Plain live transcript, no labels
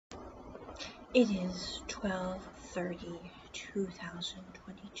It is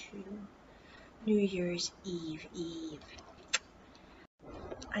 12/30/2022, New Year's Eve.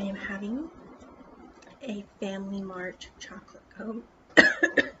 I am having a Family Mart chocolate cone.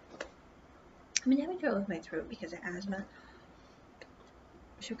 I've been having trouble with my throat because of asthma,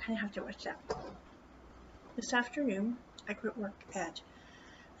 so kind of have to watch that. This afternoon, I quit work at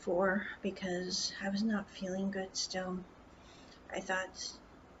 4 because I was not feeling good still. I thought,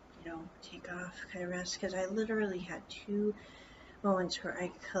 take off, kind of rest, because I literally had 2 moments where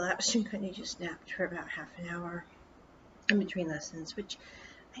I collapsed and kind of just napped for about half an hour in between lessons, which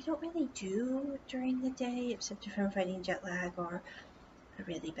I don't really do during the day, except if I'm fighting jet lag or a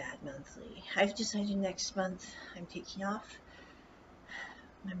really bad monthly. I've decided next month I'm taking off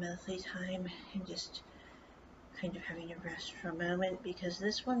my monthly time and just kind of having a rest for a moment, because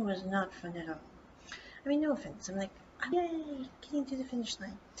this one was not fun at all. I mean, no offense, I'm like, yay, getting to the finish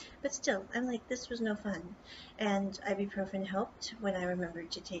line. But still, I'm like, this was no fun. And ibuprofen helped when I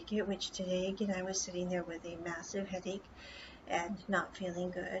remembered to take it, which today, again, I was sitting there with a massive headache and not feeling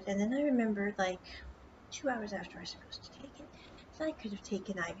good. And then I remembered, like, 2 hours after I was supposed to take it, that I could have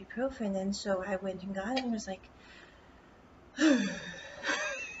taken ibuprofen. And so I went and got it and was like,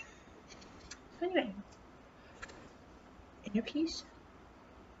 anyway, inner peace.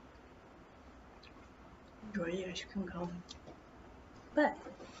 Enjoy the ice cream cone. But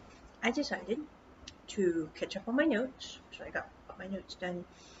I decided to catch up on my notes, so I got all my notes done,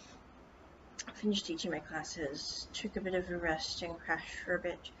 finished teaching my classes, took a bit of a rest and crashed for a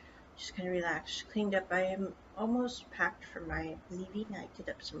bit, just kind of relaxed, cleaned up. I am almost packed for my leaving. I did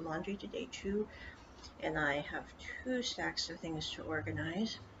up some laundry today too, and I have 2 stacks of things to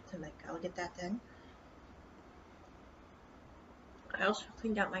organize, so I'm like, I'll get that done. I also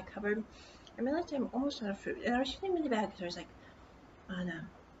cleaned out my cupboard. I realized I'm almost out of food, and I was feeling really bad because I was like, oh no,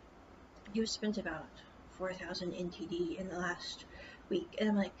 you spent about 4,000 NTD in the last week, and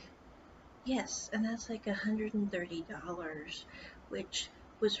I'm like, yes, and that's like $130, which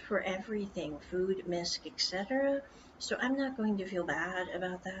was for everything, food, misc, etc. So I'm not going to feel bad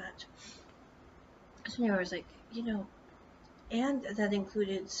about that. So anyway, I was like, and that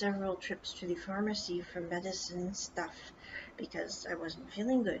included several trips to the pharmacy for medicine stuff because I wasn't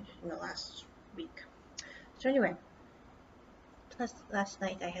feeling good in the last week. So anyway, plus last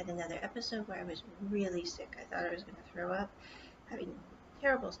night I had another episode where I was really sick. I thought I was going to throw up, having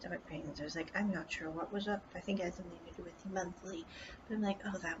terrible stomach pains. I was like, I'm not sure what was up. I think it had something to do with the monthly. But I'm like,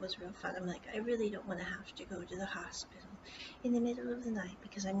 oh, that was real fun. I'm like, I really don't want to have to go to the hospital in the middle of the night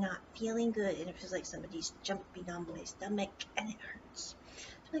because I'm not feeling good and it feels like somebody's jumping on my stomach and it hurts.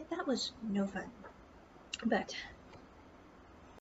 So I'm like, that was no fun. But